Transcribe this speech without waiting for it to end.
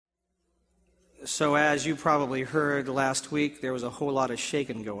So as you probably heard last week, there was a whole lot of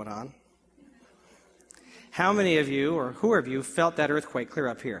shaking going on. How many of you, or who of you, felt that earthquake clear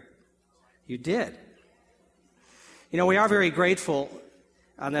up here? You did. You know, we are very grateful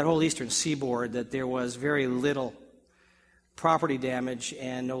on that whole eastern seaboard that there was very little property damage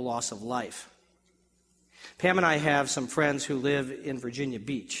and no loss of life. Pam and I have some friends who live in Virginia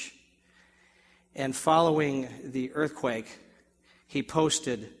Beach. And following the earthquake, he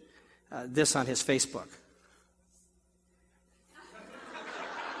posted this on his Facebook.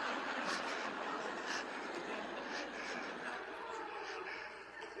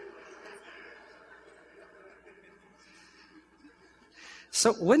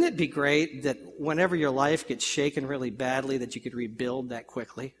 So wouldn't it be great that whenever your life gets shaken really badly, that you could rebuild that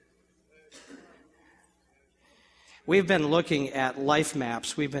quickly? We've been looking at life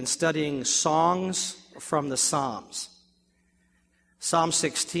maps. We've been studying songs from the Psalms. Psalm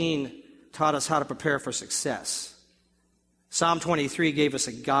 16 taught us how to prepare for success. Psalm 23 gave us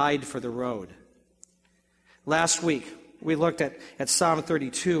a guide for the road. Last week, we looked at Psalm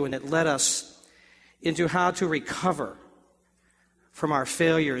 32, and it led us into how to recover from our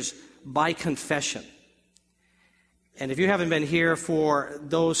failures by confession. And if you haven't been here for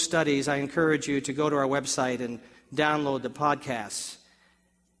those studies, I encourage you to go to our website and download the podcasts,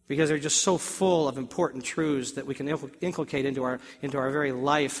 because they're just so full of important truths that we can inculcate into our very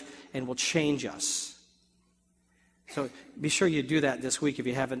life and will change us. So be sure you do that this week if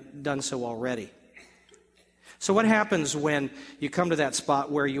you haven't done so already. So what happens when you come to that spot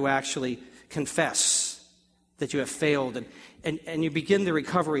where you actually confess that you have failed and you begin the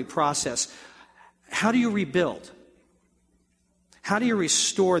recovery process? How do you rebuild? How do you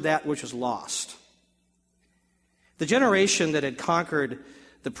restore that which was lost? The generation that had conquered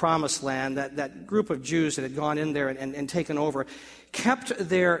the Promised Land, that group of Jews that had gone in there and taken over, kept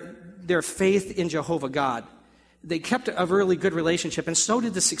their faith in Jehovah God. They kept a really good relationship, and so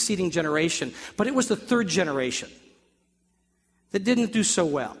did the succeeding generation. But it was the third generation that didn't do so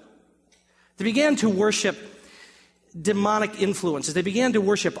well. They began to worship demonic influences. They began to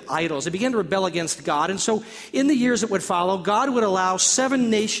worship idols. They began to rebel against God. And so in the years that would follow, God would allow 7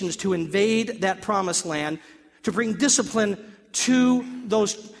 nations to invade that Promised Land, to bring discipline to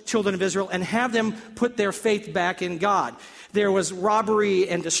those children of Israel and have them put their faith back in God. There was robbery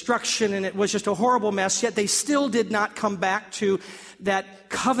and destruction, and it was just a horrible mess, yet they still did not come back to that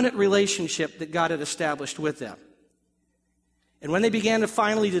covenant relationship that God had established with them. And when they began to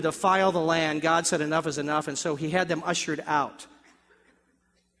finally to defile the land, God said enough is enough, and so he had them ushered out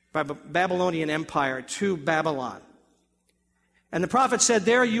by the Babylonian Empire to Babylon. And the prophet said,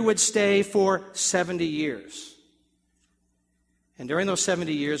 there you would stay for 70 years. And during those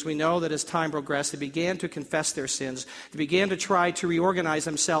 70 years, we know that as time progressed, they began to confess their sins. They began to try to reorganize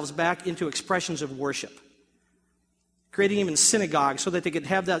themselves back into expressions of worship, creating even synagogues so that they could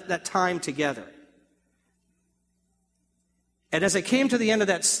have that time together. And as it came to the end of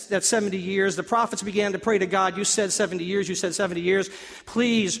that 70 years, the prophets began to pray to God, you said 70 years, you said 70 years.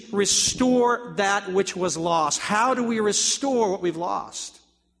 Please restore that which was lost. How do we restore what we've lost?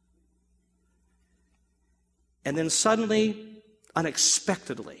 And then suddenly,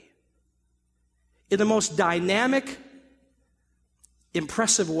 unexpectedly, in the most dynamic,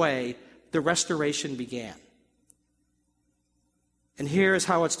 impressive way, the restoration began. And here's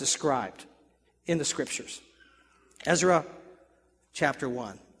how it's described in the Scriptures. Ezra chapter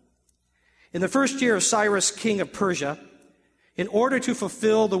 1. In the first year of Cyrus, king of Persia, in order to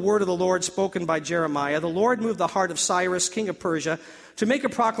fulfill the word of the Lord spoken by Jeremiah, the Lord moved the heart of Cyrus, king of Persia, to make a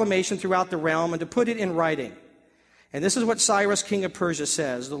proclamation throughout the realm and to put it in writing. And this is what Cyrus, king of Persia,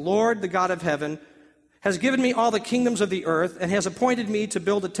 says. The Lord, the God of heaven, has given me all the kingdoms of the earth and has appointed me to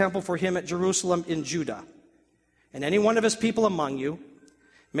build a temple for him at Jerusalem in Judah. And any one of his people among you,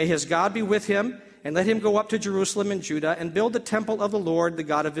 may his God be with him, and let him go up to Jerusalem in Judah and build the temple of the Lord, the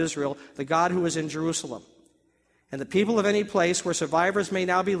God of Israel, the God who is in Jerusalem. And the people of any place where survivors may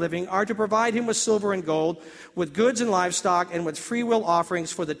now be living are to provide him with silver and gold, with goods and livestock, and with freewill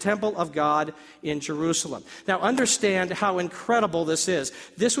offerings for the temple of God in Jerusalem. Now understand how incredible this is.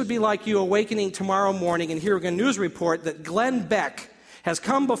 This would be like you awakening tomorrow morning and hearing a news report that Glenn Beck has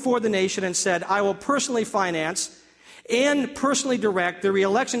come before the nation and said, I will personally finance and personally direct the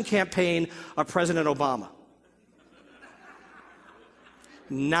re-election campaign of President Obama.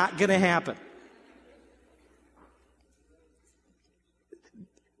 Not going to happen.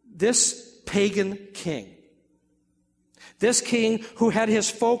 This pagan king, this king who had his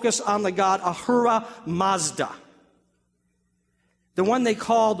focus on the god Ahura Mazda, the one they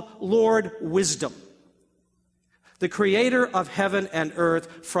called Lord Wisdom, the creator of heaven and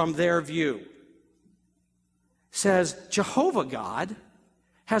earth from their view, says, Jehovah God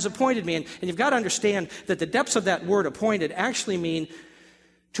has appointed me. And you've got to understand that the depths of that word appointed actually mean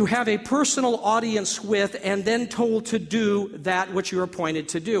to have a personal audience with and then told to do that which you're appointed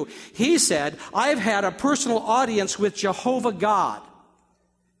to do. He said, I've had a personal audience with Jehovah God,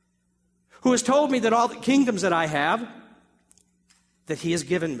 who has told me that all the kingdoms that I have, that he has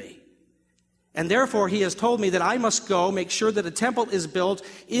given me. And therefore, he has told me that I must go make sure that a temple is built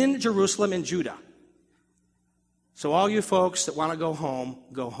in Jerusalem in Judah. So all you folks that want to go home,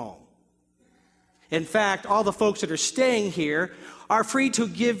 go home. In fact, all the folks that are staying here are free to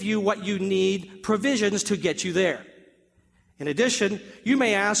give you what you need, provisions to get you there. In addition, you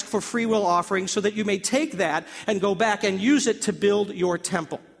may ask for free will offerings so that you may take that and go back and use it to build your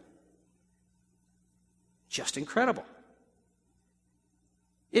temple. Just incredible.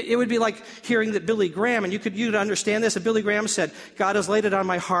 It would be like hearing that Billy Graham, and you'd understand this, that Billy Graham said, God has laid it on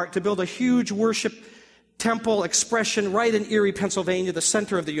my heart to build a huge worship temple expression right in Erie, Pennsylvania, the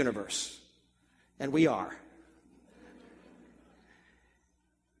center of the universe. And we are.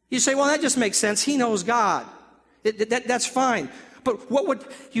 You say, well, that just makes sense. He knows God. That's fine. But what would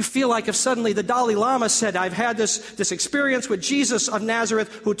you feel like if suddenly the Dalai Lama said, I've had this experience with Jesus of Nazareth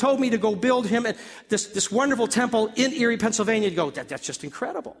who told me to go build him this wonderful temple in Erie, Pennsylvania? You'd go, that's just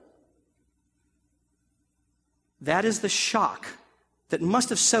incredible. That is the shock that must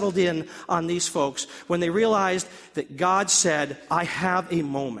have settled in on these folks when they realized that God said, I have a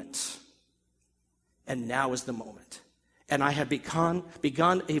moment. And now is the moment. And I have begun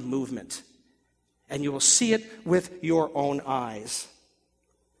a movement. And you will see it with your own eyes.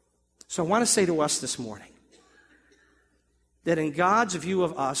 So I want to say to us this morning that in God's view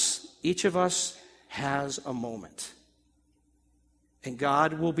of us, each of us has a moment. And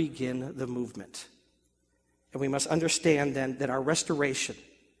God will begin the movement. And we must understand then that our restoration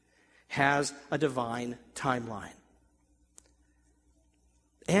has a divine timeline.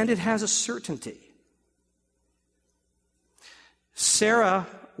 And it has a certainty. Sarah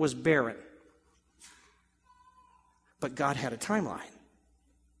was barren. But God had a timeline.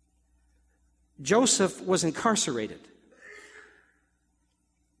 Joseph was incarcerated.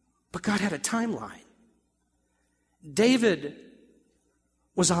 But God had a timeline. David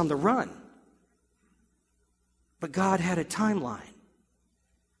was on the run. But God had a timeline.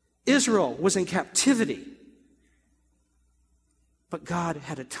 Israel was in captivity. But God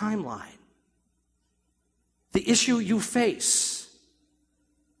had a timeline. The issue you face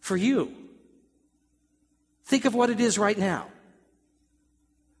for you, think of what it is right now.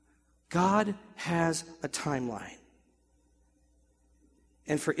 God has a timeline.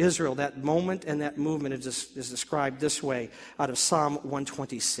 And for Israel, that moment and that movement is described this way out of Psalm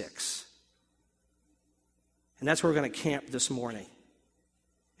 126. And that's where we're going to camp this morning.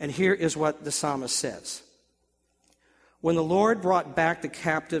 And here is what the psalmist says. When the Lord brought back the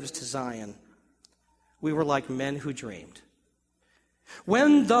captives to Zion, we were like men who dreamed.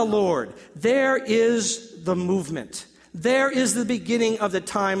 When the Lord, there is the movement. There is the beginning of the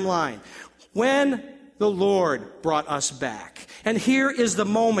timeline. When the Lord brought us back. And here is the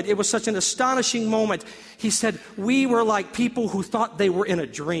moment. It was such an astonishing moment. He said, we were like people who thought they were in a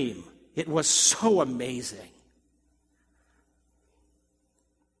dream. It was so amazing.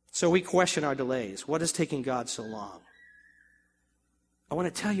 So we question our delays. What is taking God so long? I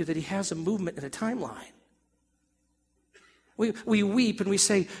want to tell you that he has a movement and a timeline. We weep and we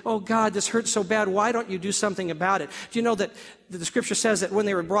say, oh God, this hurts so bad. Why don't you do something about it? Do you know that the scripture says that when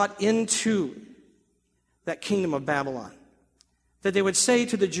they were brought into that kingdom of Babylon, that they would say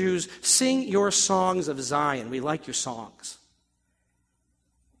to the Jews, sing your songs of Zion. We like your songs.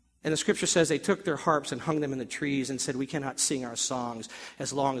 And the scripture says they took their harps and hung them in the trees and said, we cannot sing our songs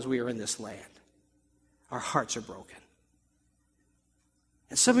as long as we are in this land. Our hearts are broken.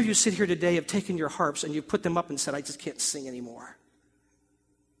 And some of you sit here today, have taken your harps and you've put them up and said, I just can't sing anymore.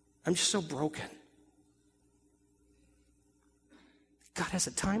 I'm just so broken. God has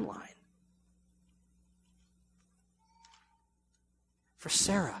a timeline. For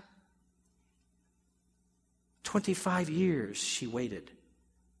Sarah, 25 years she waited,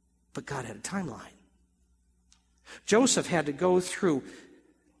 but God had a timeline. Joseph had to go through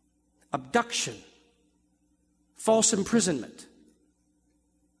abduction, false imprisonment,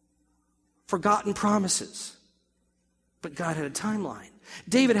 forgotten promises, but God had a timeline.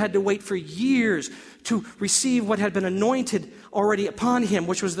 David had to wait for years to receive what had been anointed already upon him,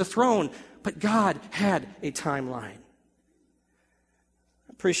 which was the throne, but God had a timeline.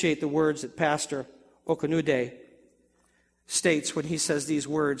 I appreciate the words that Pastor Okanude states when he says these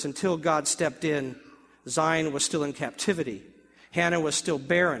words, until God stepped in, Zion was still in captivity, Hannah was still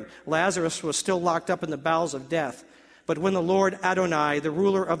barren. Lazarus was still locked up in the bowels of death. But when the Lord Adonai, the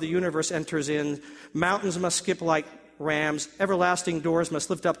ruler of the universe, enters in, mountains must skip like rams, everlasting doors must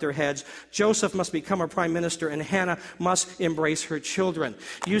lift up their heads, Joseph must become a prime minister, and Hannah must embrace her children.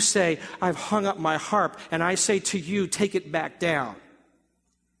 You say, I've hung up my harp, and I say to you, take it back down.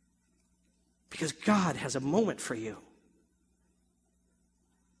 Because God has a moment for you.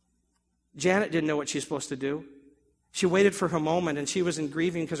 Janet didn't know what she's supposed to do. She waited for her moment, and she was in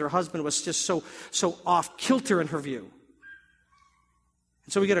grieving because her husband was just so off kilter in her view.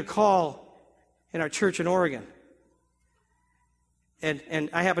 And so we get a call in our church in Oregon. And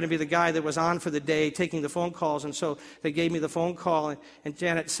I happened to be the guy that was on for the day taking the phone calls, and so they gave me the phone call, and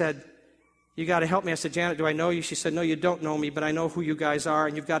Janet said, you got to help me. I said, Janet, do I know you? She said, no, you don't know me, but I know who you guys are,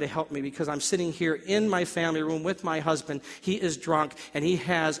 and you've got to help me because I'm sitting here in my family room with my husband. He is drunk, and he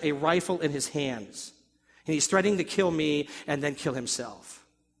has a rifle in his hands, and he's threatening to kill me and then kill himself.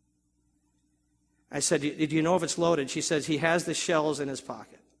 I said, do you know if it's loaded? She says, he has the shells in his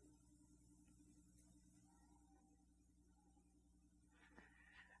pocket.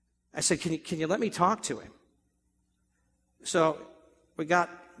 I said, can you let me talk to him? So we got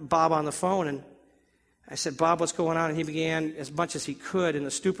Bob on the phone, and I said, Bob, what's going on? And he began, as much as he could in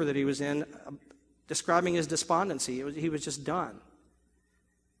the stupor that he was in, describing his despondency. He was just done.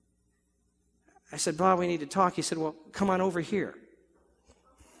 I said, Bob, we need to talk. He said, well, come on over here.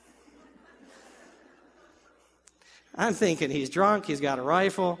 I'm thinking he's drunk, he's got a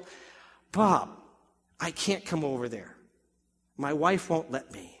rifle. Bob, I can't come over there. My wife won't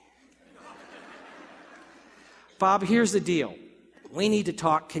let me. Bob, here's the deal. We need to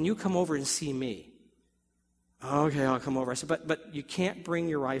talk. Can you come over and see me? Okay, I'll come over. I said, but you can't bring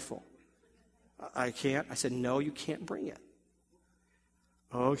your rifle. I can't. I said, no, you can't bring it.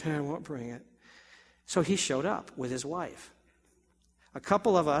 Okay, I won't bring it. So he showed up with his wife. A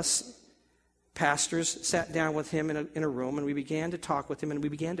couple of us, pastors, sat down with him in a room, and we began to talk with him, and we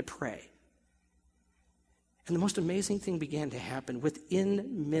began to pray. And the most amazing thing began to happen.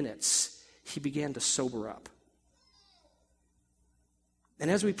 Within minutes, he began to sober up. And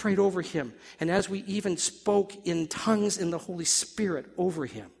as we prayed over him, and as we even spoke in tongues in the Holy Spirit over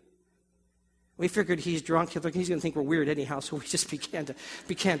him, we figured he's drunk, he's going to think we're weird anyhow, so we just began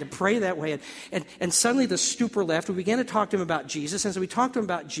to pray that way. And suddenly the stupor left. We began to talk to him about Jesus. And as we talked to him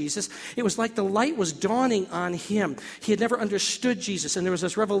about Jesus, it was like the light was dawning on him. He had never understood Jesus, and there was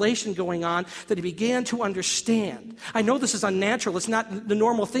this revelation going on that he began to understand. I know this is unnatural. It's not the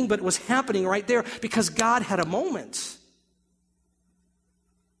normal thing, but it was happening right there because God had a moment.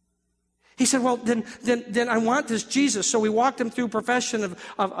 He said, well, then I want this Jesus. So we walked him through confession of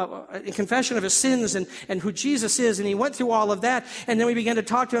his sins and who Jesus is. And he went through all of that. And then we began to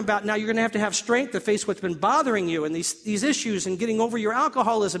talk to him about, now you're going to have strength to face what's been bothering you and these issues and getting over your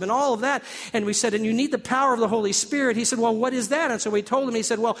alcoholism and all of that. And we said, and you need the power of the Holy Spirit. He said, well, what is that? And so we told him, he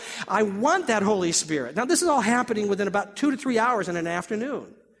said, well, I want that Holy Spirit. Now this is all happening within about 2 to 3 hours in an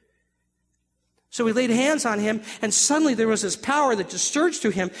afternoon. So we laid hands on him, and suddenly there was this power that just surged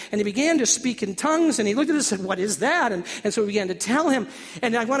through him, and he began to speak in tongues, and he looked at us and said, what is that? And so we began to tell him,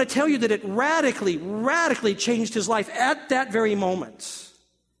 and I want to tell you that it radically, radically changed his life at that very moment.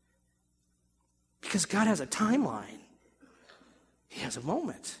 Because God has a timeline. He has a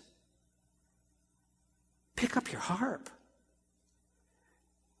moment. Pick up your harp.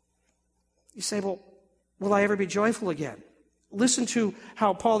 You say, well, will I ever be joyful again? Listen to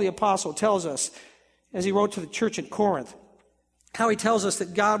how Paul the Apostle tells us, as he wrote to the church at Corinth, how he tells us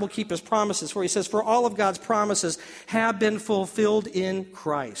that God will keep his promises. For he says, for all of God's promises have been fulfilled in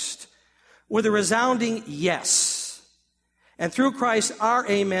Christ, with a resounding yes. And through Christ, our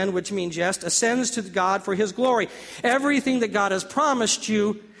amen, which means yes, ascends to God for his glory. Everything that God has promised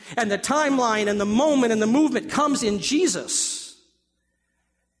you, and the timeline and the moment and the movement comes in Jesus.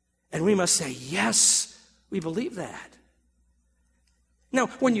 And we must say, yes, we believe that. Now,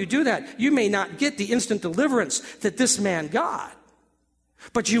 when you do that, you may not get the instant deliverance that this man got,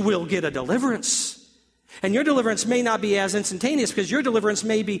 but you will get a deliverance. And your deliverance may not be as instantaneous because your deliverance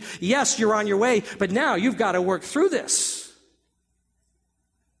may be, yes, you're on your way, but now you've got to work through this.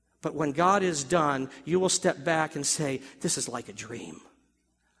 But when God is done, you will step back and say, this is like a dream.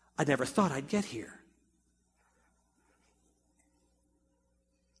 I never thought I'd get here.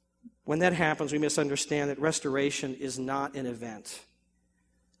 When that happens, we must understand that restoration is not an event,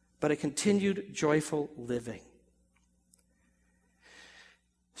 but a continued joyful living.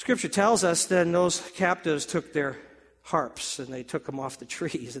 Scripture tells us then those captives took their harps and they took them off the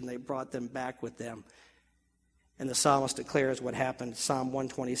trees and they brought them back with them. And the psalmist declares what happened, Psalm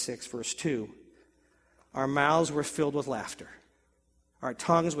 126, verse 2. Our mouths were filled with laughter our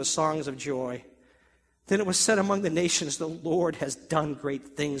tongues with songs of joy. Then it was said among the nations, the Lord has done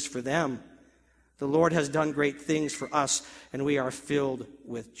great things for them. The Lord has done great things for us, and we are filled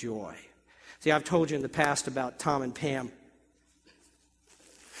with joy. See, I've told you in the past about Tom and Pam,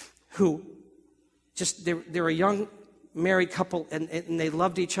 who they're a young married couple, and they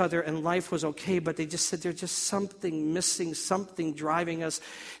loved each other, and life was okay, but they just said there's just something missing, something driving us.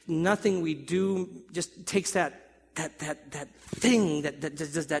 Nothing we do just takes that thing,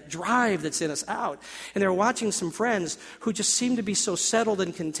 that drive that's in us out. And they were watching some friends who just seemed to be so settled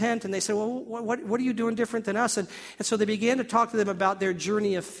and content, and they said, well, what are you doing different than us? And so they began to talk to them about their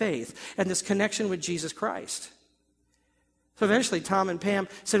journey of faith and this connection with Jesus Christ. So eventually Tom and Pam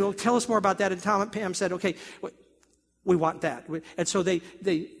said, well, tell us more about that. And Tom and Pam said, okay, we want that. And so they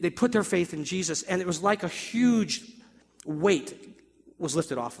put their faith in Jesus, and it was like a huge weight was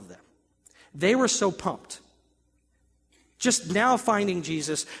lifted off of them. They were so pumped, just now finding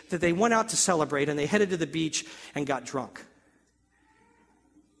Jesus, that they went out to celebrate, and they headed to the beach and got drunk.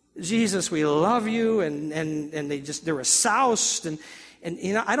 Jesus, we love you, and they were soused, and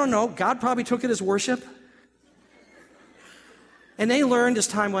I don't know, God probably took it as worship. And they learned as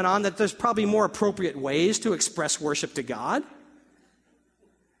time went on that there's probably more appropriate ways to express worship to God.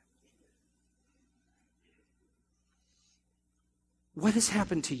 What has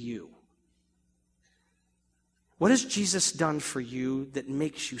happened to you? What has Jesus done for you that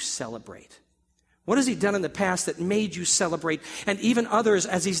makes you celebrate? What has he done in the past that made you celebrate? And even others,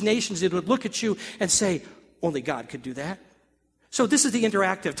 as these nations did, would look at you and say, only God could do that. So this is the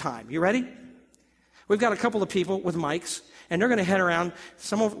interactive time. You ready? We've got a couple of people with mics, and they're going to head around.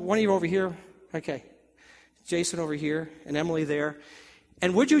 One of you over here. Okay. Jason over here, and Emily there.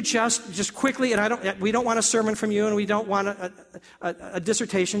 And would you just quickly, and we don't want a sermon from you, and we don't want a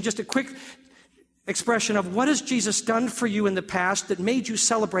dissertation, just a quick expression of what has Jesus done for you in the past that made you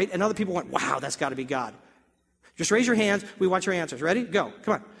celebrate, and other people went, wow, that's got to be God. Just raise your hands. We want your answers. Ready? Go.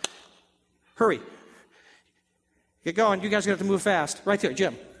 Come on. Hurry. Get going. You guys are going to have to move fast. Right there,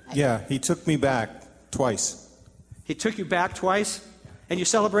 Jim. Yeah, he took me back twice. He took you back twice, and you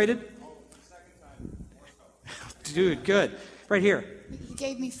celebrated? The second time. Dude, good. Right here. He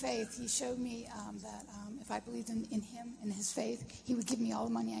gave me faith. He showed me that if I believed in him and his faith, he would give me all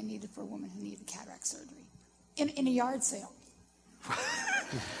the money I needed for a woman who needed cataract surgery in a yard sale.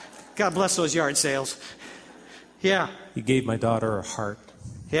 God bless those yard sales. Yeah. He gave my daughter a heart.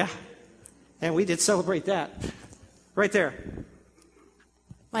 Yeah. And we did celebrate that. Right there.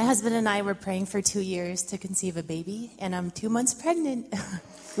 My husband and I were praying for 2 years to conceive a baby, and I'm 2 months pregnant.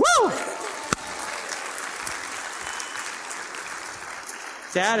 Woo!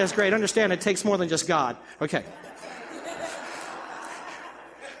 That is great. Understand, it takes more than just God. Okay.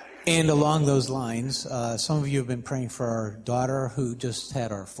 And along those lines, some of you have been praying for our daughter who just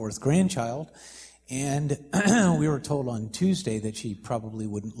had our 4th grandchild, and we were told on Tuesday that she probably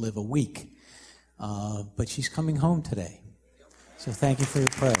wouldn't live a week. But she's coming home today. So thank you for your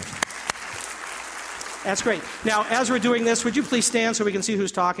prayers. That's great. Now, as we're doing this, would you please stand so we can see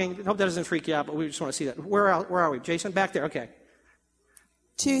who's talking? I hope that doesn't freak you out, but we just want to see that. Where are we? Jason, back there. Okay.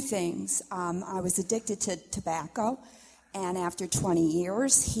 2 things. I was addicted to tobacco, and after 20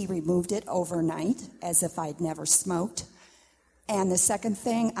 years, he removed it overnight as if I'd never smoked. And the second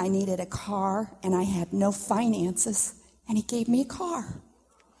thing, I needed a car, and I had no finances, and he gave me a car.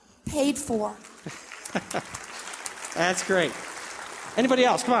 Paid for. That's great. Anybody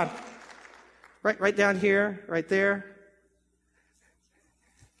else? Come on. Right down here, right there.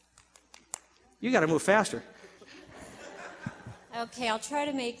 You got to move faster. Okay, I'll try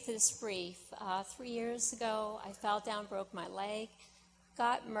to make this brief. 3 years ago, I fell down, broke my leg,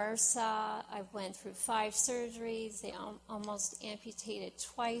 got MRSA. I went through 5 surgeries. They almost amputated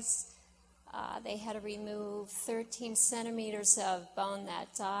twice. They had to remove 13 centimeters of bone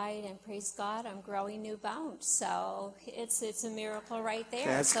that died, and praise God, I'm growing new bones. So it's a miracle right there.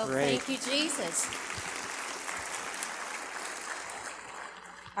 That's so great. Thank you, Jesus.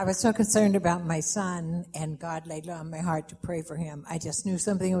 I was so concerned about my son, and God laid it on my heart to pray for him. I just knew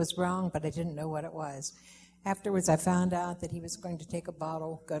something was wrong, but I didn't know what it was. Afterwards, I found out that he was going to take a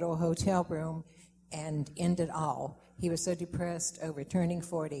bottle, go to a hotel room, and end it all. He was so depressed over turning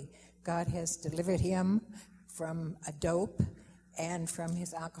 40. God has delivered him from a dope and from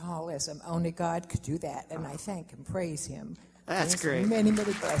his alcoholism. Only God could do that, and I thank and praise him. That's great. Many,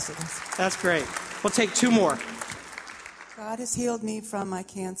 many blessings. That's great. We'll take 2 more. God has healed me from my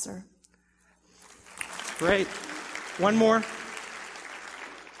cancer. Great. 1 more.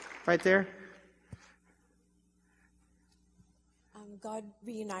 Right there. God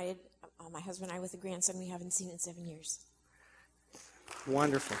reunited my husband and I with a grandson we haven't seen in 7 years.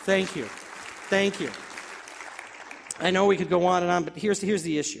 Wonderful. Thank you. Thank you. I know we could go on and on, but here's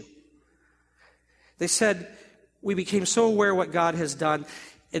the issue. They said, we became so aware of what God has done.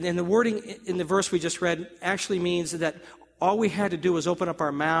 And the wording in the verse we just read actually means that all we had to do was open up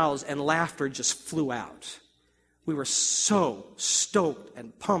our mouths and laughter just flew out. We were so stoked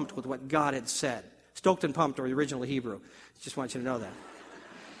and pumped with what God had said. Stoked and pumped are the original Hebrew. Just want you to know that.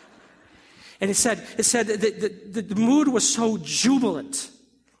 And it said that the mood was so jubilant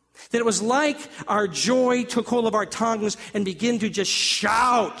that it was like our joy took hold of our tongues and began to just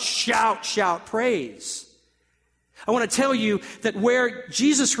shout praise. I want to tell you that where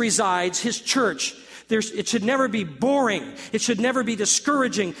Jesus resides, his church, it should never be boring. It should never be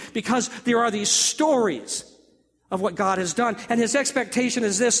discouraging because there are these stories of what God has done. And his expectation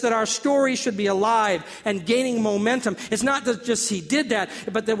is this, that our story should be alive and gaining momentum. It's not that just he did that,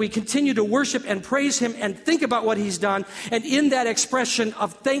 but that we continue to worship and praise him and think about what he's done. And in that expression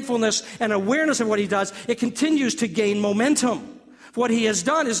of thankfulness and awareness of what he does, it continues to gain momentum. What he has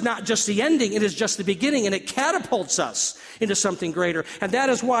done is not just the ending, it is just the beginning, and it catapults us into something greater. And that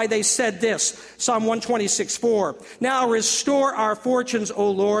is why they said this, Psalm 126:4. Now restore our fortunes, O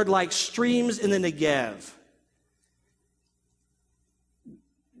Lord, like streams in the Negev.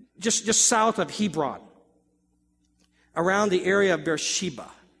 Just south of Hebron, around the area of Beersheba,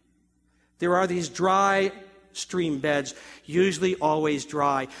 there are these dry stream beds, usually always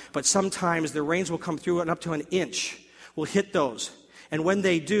dry, but sometimes the rains will come through and up to an inch will hit those. And when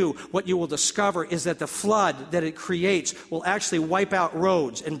they do, what you will discover is that the flood that it creates will actually wipe out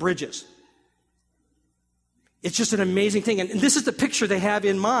roads and bridges. It's just an amazing thing. And this is the picture they have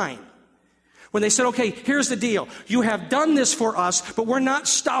in mind. When they said, okay, here's the deal. You have done this for us, but we're not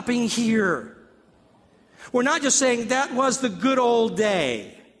stopping here. We're not just saying that was the good old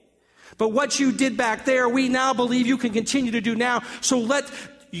day. But what you did back there, we now believe you can continue to do now. So let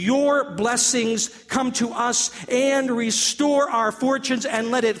your blessings come to us and restore our fortunes and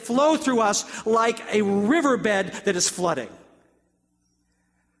let it flow through us like a riverbed that is flooding.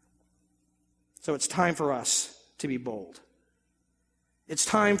 So it's time for us to be bold. It's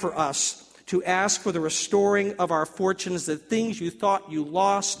time for us to ask for the restoring of our fortunes, the things you thought you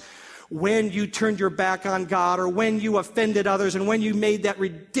lost when you turned your back on God or when you offended others and when you made that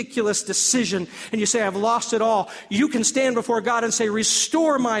ridiculous decision and you say, I've lost it all. You can stand before God and say,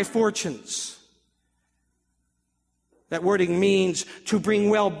 restore my fortunes. That wording means to bring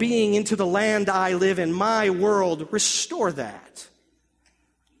well-being into the land I live in, my world. Restore that.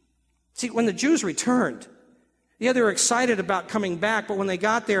 See, when the Jews returned, yeah, they were excited about coming back, but when they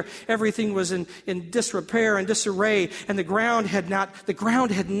got there, everything was in disrepair and disarray, and the ground had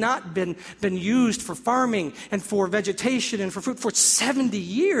not been used for farming and for vegetation and for fruit for 70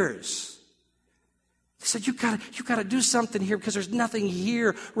 years. They said, you gotta do something here because there's nothing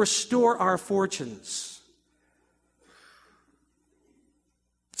here. Restore our fortunes.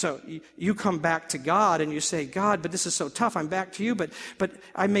 So you come back to God and you say, God, but this is so tough. I'm back to you, but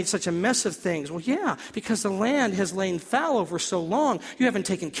I made such a mess of things. Well, yeah, because the land has lain fallow for so long. You haven't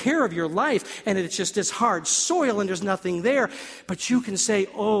taken care of your life, and it's just this hard soil, and there's nothing there. But you can say,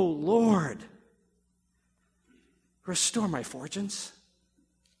 oh, Lord, restore my fortunes.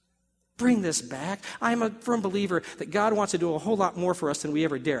 Bring this back. I'm a firm believer that God wants to do a whole lot more for us than we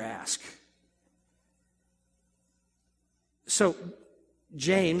ever dare ask. So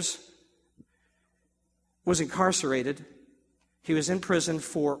James was incarcerated. He was in prison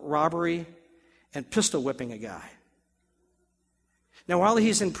for robbery and pistol whipping a guy. Now, while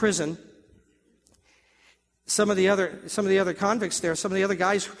he's in prison, some of the other convicts there, some of the other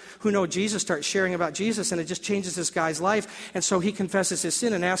guys who know Jesus start sharing about Jesus, and it just changes this guy's life. And so he confesses his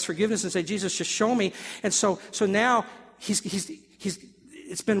sin and asks forgiveness and says, Jesus, just show me. And so now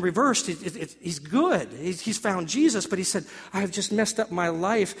it's been reversed. He's good. He's found Jesus, but he said, I have just messed up my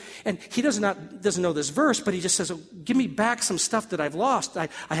life. And he doesn't know this verse, but he just says, oh, give me back some stuff that I've lost. I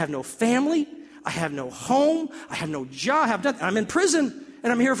have no family. I have no home. I have no job. I have nothing. I'm in prison,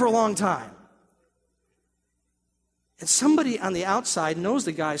 and I'm here for a long time. And somebody on the outside knows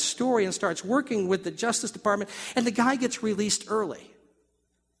the guy's story and starts working with the Justice Department, and the guy gets released early.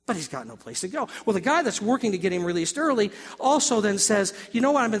 But he's got no place to go. Well, the guy that's working to get him released early also then says, you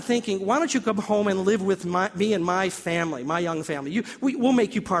know what I've been thinking? Why don't you come home and live with me and my family, my young family? We'll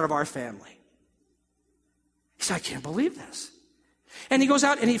make you part of our family. He said, I can't believe this. And he goes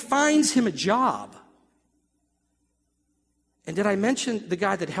out and he finds him a job. And did I mention the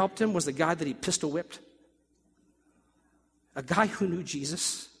guy that helped him was the guy that he pistol whipped? A guy who knew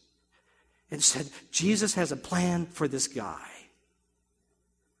Jesus and said, Jesus has a plan for this guy.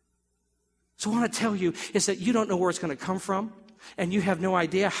 So what I want to tell you is that you don't know where it's going to come from. and you have no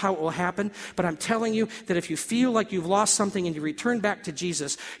idea how it will happen, but I'm telling you that if you feel like you've lost something and you return back to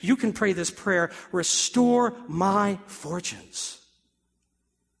Jesus, you can pray this prayer, restore my fortunes.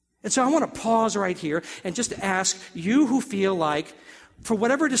 And so I want to pause right here and just ask you who feel like, for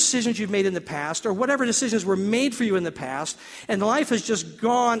whatever decisions you've made in the past or whatever decisions were made for you in the past, and life has just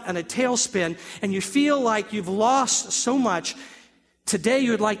gone on a tailspin, and you feel like you've lost so much, today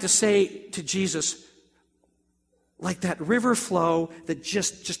you would like to say to Jesus, like that river flow that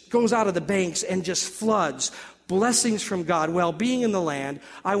just goes out of the banks and just floods, blessings from God, well-being in the land,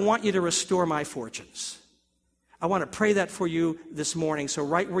 I want you to restore my fortunes. I want to pray that for you this morning. So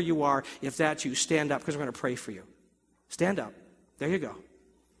right where you are, if that's you, stand up, because we're going to pray for you. Stand up. There you go.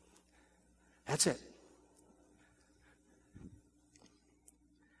 That's it.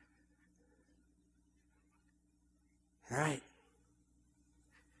 All right.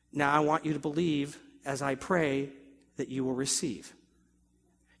 Now I want you to believe as I pray that you will receive.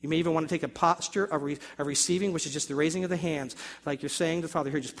 You may even want to take a posture of receiving, which is just the raising of the hands, like you're saying to the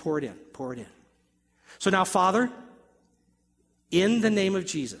Father, here, just pour it in, pour it in. So now, Father, in the name of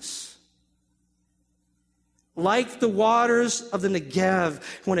Jesus, like the waters of the Negev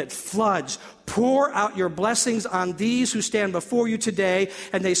when it floods, pour out your blessings on these who stand before you today,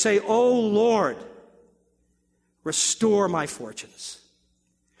 and they say, "Oh Lord, restore my fortunes."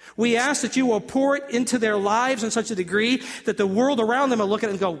 We ask that you will pour it into their lives in such a degree that the world around them will look at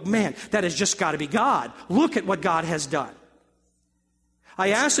it and go, "Man, that has just got to be God. Look at what God has done."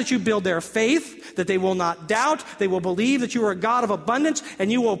 I ask that you build their faith, that they will not doubt, they will believe that you are a God of abundance,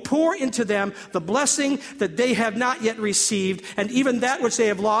 and you will pour into them the blessing that they have not yet received, and even that which they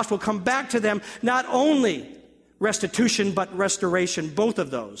have lost will come back to them, not only restitution, but restoration, both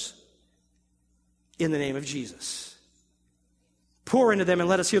of those, in the name of Jesus. Pour into them and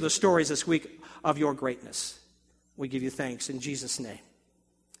let us hear the stories this week of your greatness. We give you thanks in Jesus' name.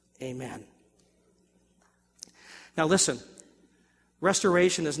 Amen. Now listen.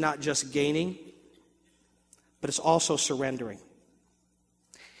 Restoration is not just gaining, but it's also surrendering.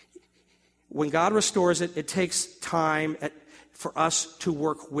 When God restores it, it takes time for us to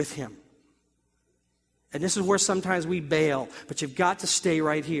work with Him. And this is where sometimes we bail, but you've got to stay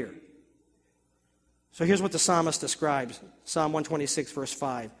right here. So here's what the psalmist describes. Psalm 126, verse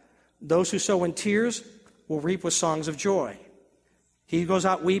 5. Those who sow in tears will reap with songs of joy. He who goes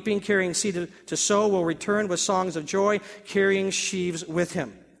out weeping, carrying seed to sow, will return with songs of joy, carrying sheaves with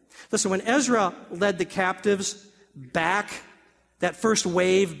him. Listen, when Ezra led the captives back, that first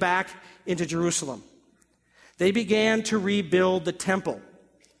wave back into Jerusalem, they began to rebuild the temple.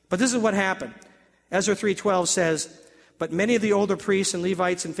 But this is what happened. Ezra 3:12 says, "But many of the older priests and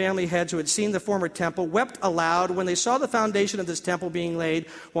Levites and family heads who had seen the former temple wept aloud when they saw the foundation of this temple being laid,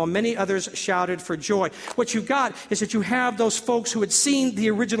 while many others shouted for joy." What you got is that you have those folks who had seen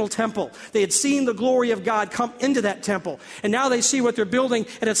the original temple. They had seen the glory of God come into that temple. And now they see what they're building,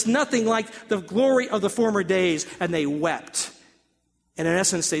 and it's nothing like the glory of the former days, and they wept. And in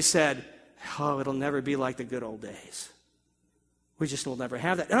essence, they said, "Oh, it'll never be like the good old days. We just will never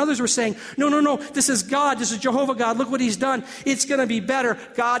have that." And others were saying, no, this is God. This is Jehovah God. Look what He's done. It's going to be better.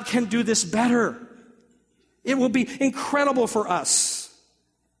 God can do this better. It will be incredible for us.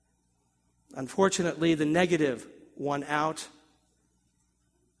 Unfortunately, the negative won out.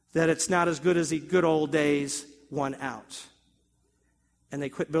 That it's not as good as the good old days won out. And they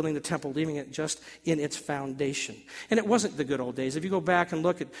quit building the temple, leaving it just in its foundation. And it wasn't the good old days. If you go back and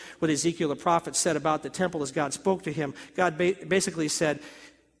look at what Ezekiel the prophet said about the temple as God spoke to him, God basically said,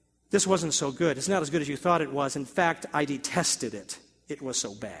 "This wasn't so good. It's not as good as you thought it was. In fact, I detested it. It was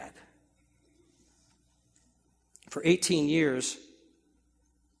so bad." For 18 years,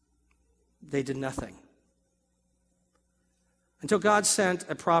 they did nothing. Until God sent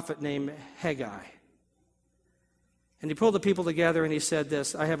a prophet named Haggai. And he pulled the people together and he said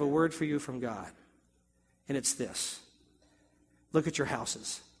this, "I have a word for you from God. And it's this. Look at your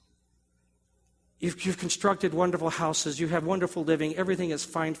houses. You've constructed wonderful houses. You have wonderful living. Everything is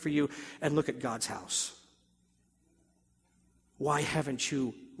fine for you. And look at God's house. Why haven't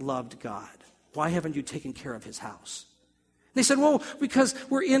you loved God? Why haven't you taken care of His house?" They said, "Well, because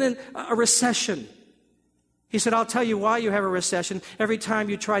we're in a recession." He said, "I'll tell you why you have a recession. Every time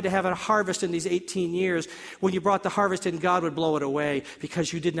you tried to have a harvest in these 18 years, when you brought the harvest in, God would blow it away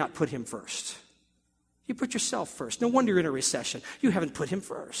because you did not put Him first. You put yourself first. No wonder you're in a recession. You haven't put Him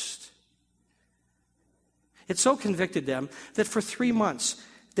first." It so convicted them that for 3 months,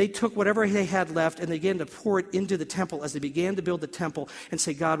 they took whatever they had left and they began to pour it into the temple as they began to build the temple and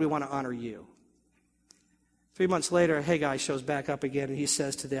say, "God, we want to honor you." 3 months later, Haggai shows back up again and he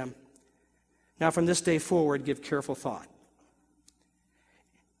says to them, "Now from this day forward, give careful thought.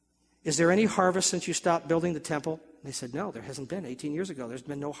 Is there any harvest since you stopped building the temple? And they said, no, there hasn't been. 18 years ago, there's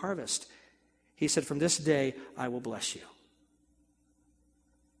been no harvest. He said, from this day, I will bless you.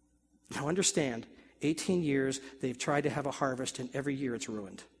 Now understand, 18 years, they've tried to have a harvest, and every year it's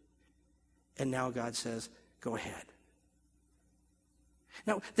ruined. And now God says, go ahead.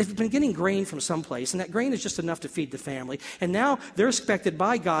 Now, they've been getting grain from someplace, and that grain is just enough to feed the family. And now they're expected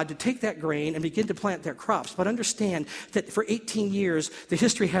by God to take that grain and begin to plant their crops. But understand that for 18 years, the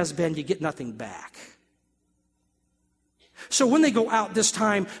history has been you get nothing back. So when they go out this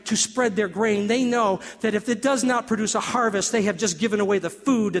time to spread their grain, they know that if it does not produce a harvest, they have just given away the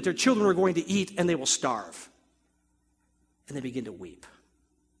food that their children are going to eat, and they will starve. And they begin to weep.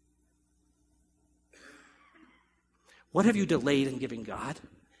 What have you delayed in giving God?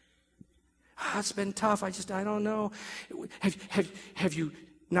 It's been tough. I don't know. Have you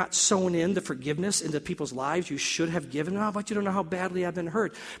not sown in the forgiveness into people's lives you should have given? But you don't know how badly I've been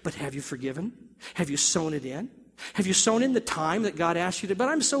hurt. But have you forgiven? Have you sown it in? Have you sown in the time that God asked you to? But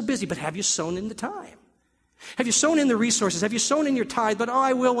I'm so busy. But have you sown in the time? Have you sown in the resources? Have you sown in your tithe? But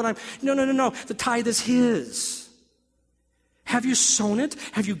I will when I'm... No. The tithe is His. Have you sown it?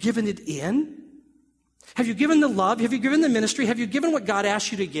 Have you given it in? Have you given the love? Have you given the ministry? Have you given what God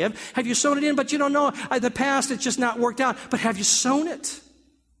asked you to give? Have you sown it in? But you don't know. In the past, it's just not worked out. But have you sown it?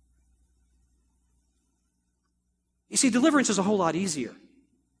 You see, deliverance is a whole lot easier.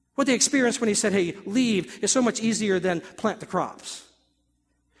 What they experienced when He said, hey, leave, is so much easier than plant the crops.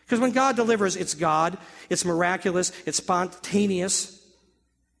 Because when God delivers, it's God, it's miraculous, it's spontaneous,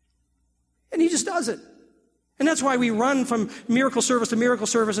 and He just does it. And that's why we run from miracle service to miracle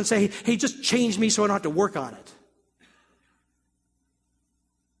service and say, hey, just change me so I don't have to work on it.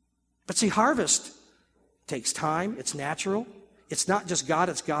 But see, harvest takes time. It's natural. It's not just God,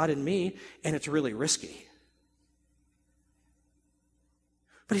 it's God and me, and it's really risky.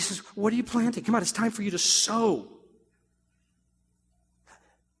 But He says, what are you planting? Come on, it's time for you to sow.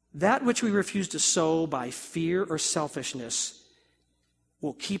 That which we refuse to sow by fear or selfishness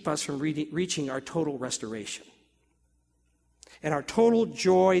will keep us from reaching our total restoration. And our total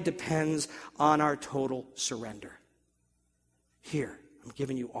joy depends on our total surrender. Here, I'm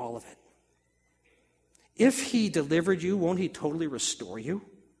giving you all of it. If He delivered you, won't He totally restore you?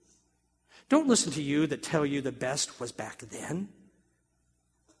 Don't listen to you that tell you the best was back then.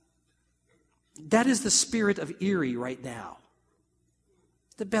 That is the spirit of Erie right now.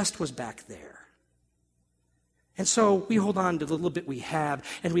 The best was back there. And so we hold on to the little bit we have,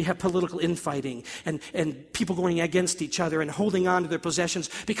 and we have political infighting and people going against each other and holding on to their possessions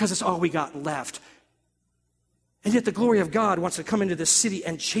because it's all we got left. And yet the glory of God wants to come into this city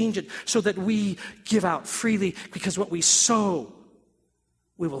and change it so that we give out freely, because what we sow,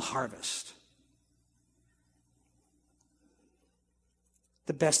 we will harvest.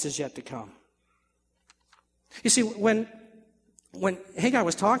 The best is yet to come. You see, when Haggai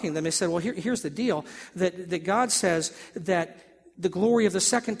was talking to them, they said, well, here's the deal, that God says that the glory of the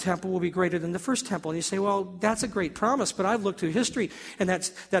second temple will be greater than the first temple. And you say, well, that's a great promise, but I've looked through history, and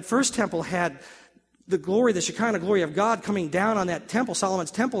that first temple had the glory, the Shekinah glory of God coming down on that temple,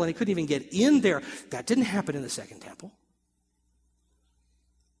 Solomon's temple, and he couldn't even get in there. That didn't happen in the second temple.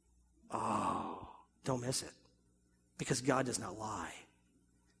 Oh, don't miss it, because God does not lie.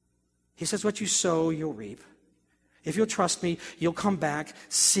 He says, what you sow, you'll reap. If you'll trust me, you'll come back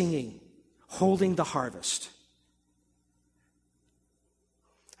singing, holding the harvest.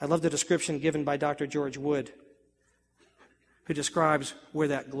 I love the description given by Dr. George Wood, who describes where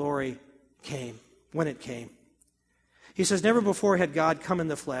that glory came, when it came. He says, never before had God come in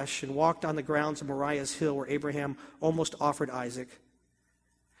the flesh and walked on the grounds of Moriah's hill where Abraham almost offered Isaac,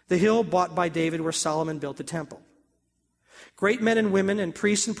 the hill bought by David where Solomon built the temple. Great men and women and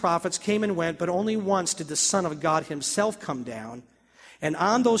priests and prophets came and went, but only once did the Son of God Himself come down. And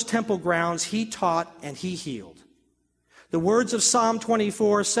on those temple grounds He taught and He healed. The words of Psalm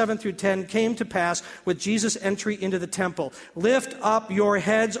 24, 7 through 10 came to pass with Jesus' entry into the temple. Lift up your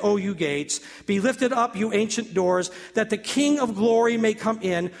heads, O you gates. Be lifted up, you ancient doors, that the King of glory may come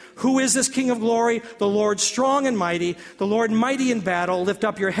in. Who is this King of glory? The Lord strong and mighty, the Lord mighty in battle. Lift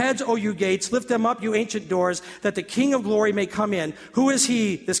up your heads, O you gates. Lift them up, you ancient doors, that the King of glory may come in. Who is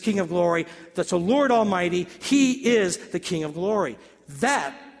He, this King of glory? That's the Lord Almighty. He is the King of glory.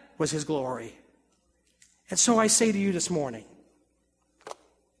 That was His glory. And so I say to you this morning,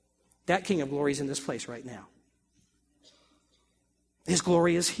 that King of glory is in this place right now. His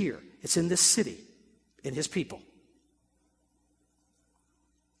glory is here. It's in this city, in His people.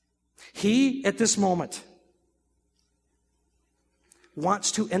 He, at this moment,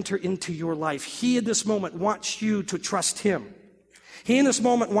 wants to enter into your life. He, at this moment, wants you to trust Him. He in this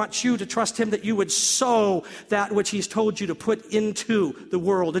moment wants you to trust him, that you would sow that which he's told you to put into the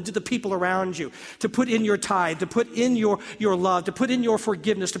world, into the people around you, to put in your tithe, to put in your love, to put in your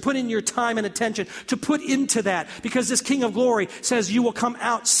forgiveness, to put in your time and attention, to put into that. Because this King of Glory says you will come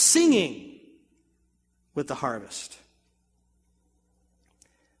out singing with the harvest.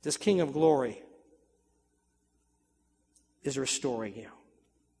 This King of Glory is restoring you.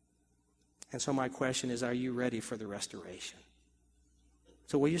 And so my question is, are you ready for the restoration?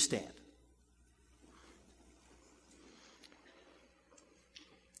 So will you stand?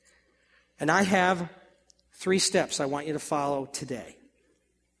 And I have 3 steps I want you to follow today.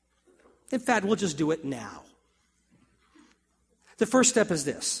 In fact, we'll just do it now. The first step is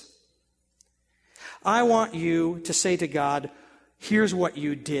this. I want you to say to God, here's what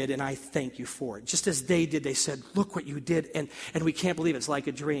you did, and I thank you for it. Just as they did, they said, look what you did, and we can't believe it. It's like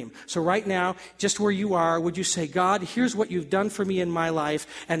a dream. So right now, just where you are, would you say, God, here's what you've done for me in my life,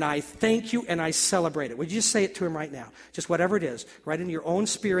 and I thank you, and I celebrate it. Would you just say it to him right now? Just whatever it is, right in your own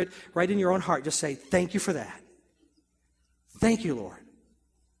spirit, right in your own heart. Just say, thank you for that. Thank you, Lord.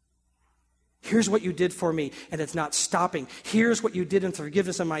 Here's what you did for me, and it's not stopping. Here's what you did in the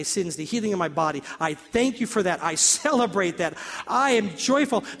forgiveness of my sins, the healing of my body. I thank you for that. I celebrate that. I am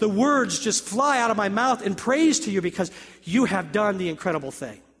joyful. The words just fly out of my mouth in praise to you because you have done the incredible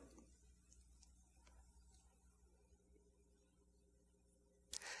thing.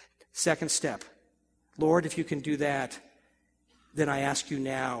 Second step. Lord, if you can do that, then I ask you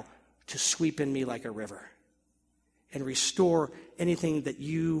now to sweep in me like a river and restore anything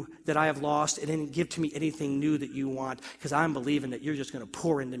that I have lost, and then give to me anything new that you want, because I'm believing that you're just going to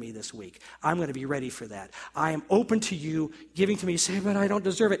pour into me this week. I'm going to be ready for that. I am open to you giving to me. You say, but I don't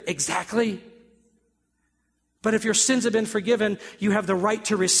deserve it. Exactly. But if your sins have been forgiven, you have the right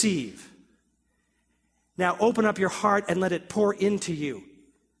to receive. Now open up your heart and let it pour into you.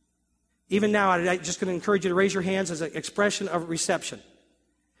 Even now, I'm just going to encourage you to raise your hands as an expression of reception.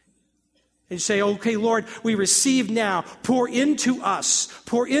 And you say, okay, Lord, we receive now. Pour into us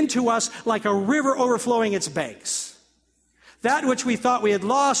like a river overflowing its banks. That which we thought we had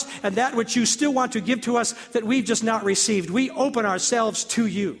lost and that which you still want to give to us that we've just not received. We open ourselves to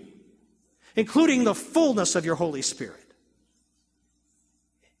you, including the fullness of your Holy Spirit.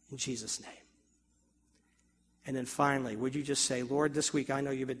 In Jesus' name. And then finally, would you just say, Lord, this week I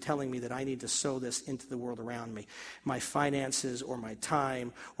know you've been telling me that I need to sow this into the world around me. My finances or my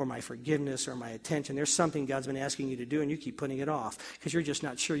time or my forgiveness or my attention. There's something God's been asking you to do and you keep putting it off because you're just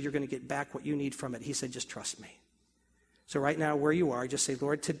not sure you're going to get back what you need from it. He said, just trust me. So right now where you are, just say,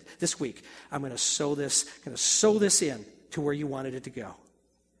 Lord, this week I'm going to sow this in to where you wanted it to go.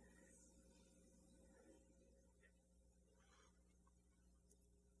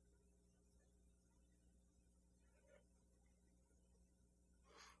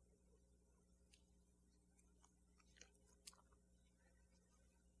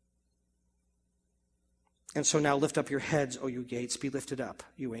 And so now lift up your heads, O you gates, be lifted up,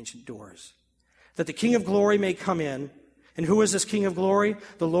 you ancient doors, that the King of glory may come in. And who is this King of glory?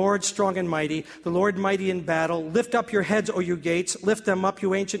 The Lord strong and mighty, the Lord mighty in battle. Lift up your heads, O you gates, lift them up,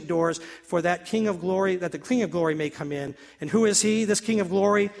 you ancient doors, for that King of glory, that the King of glory may come in. And who is he, this King of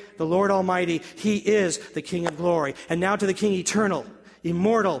glory? The Lord Almighty. He is the King of glory. And now to the King eternal,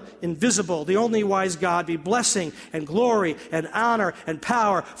 immortal, invisible, the only wise God, be blessing and glory and honor and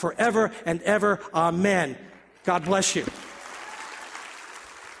power forever and ever. Amen. God bless you.